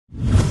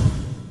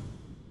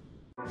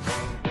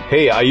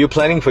Hey, are you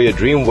planning for your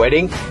dream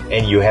wedding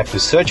and you have to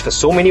search for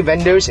so many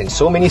vendors and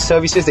so many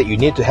services that you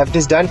need to have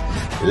this done?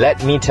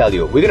 Let me tell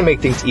you, we're going to make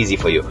things easy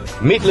for you.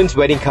 Midlands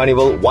Wedding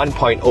Carnival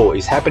 1.0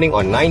 is happening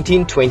on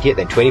 19th, 20th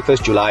and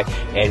 21st July,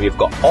 and we've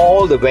got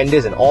all the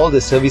vendors and all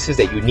the services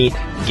that you need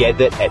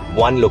gathered at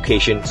one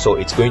location, so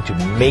it's going to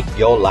make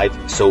your life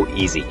so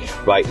easy.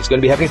 Right, it's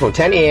going to be happening from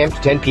 10 a.m. to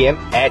 10 p.m.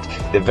 at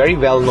the very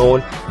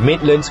well-known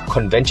Midlands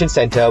Convention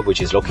Centre, which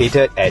is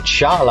located at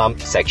Shah Alam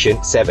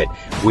Section 7.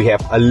 We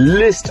have a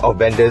list of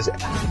vendors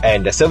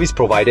and service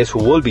providers who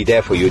will be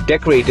there for you: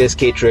 decorators,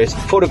 caterers,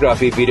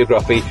 photography,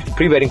 videography,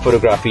 pre-wedding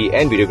photography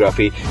and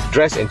videography,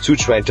 dress and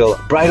suits rental,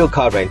 bridal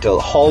car rental,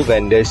 hall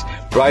vendors,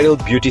 bridal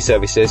beauty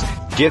services,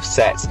 gift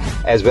sets,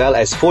 as well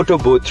as photo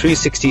booth,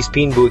 360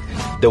 spin booth,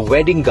 the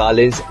wedding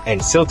garlands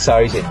and silk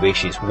saris and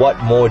weshis. What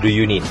more do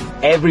you need?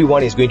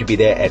 Everyone is going to be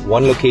there at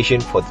one location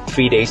for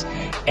 3 days,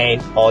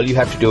 and all you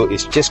have to do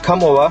is just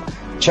come over,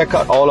 check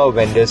out all our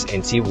vendors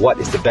and see what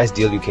is the best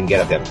deal you can get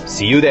of them.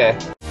 See you there.